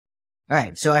All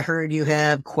right. So I heard you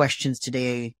have questions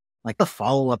today, like a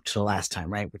follow-up to the last time,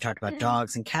 right? We talked about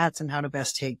dogs and cats and how to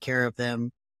best take care of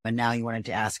them. But now you wanted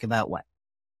to ask about what?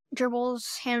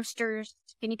 Gerbils, hamsters,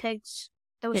 guinea pigs,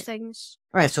 those things.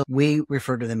 All right. So we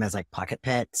refer to them as like pocket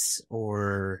pets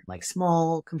or like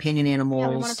small companion animals. Yeah,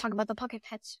 we want to talk about the pocket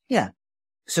pets. Yeah.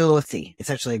 So let's see. It's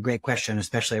actually a great question,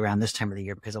 especially around this time of the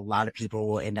year, because a lot of people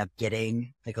will end up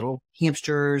getting like little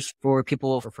hamsters for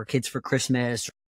people, for kids for Christmas.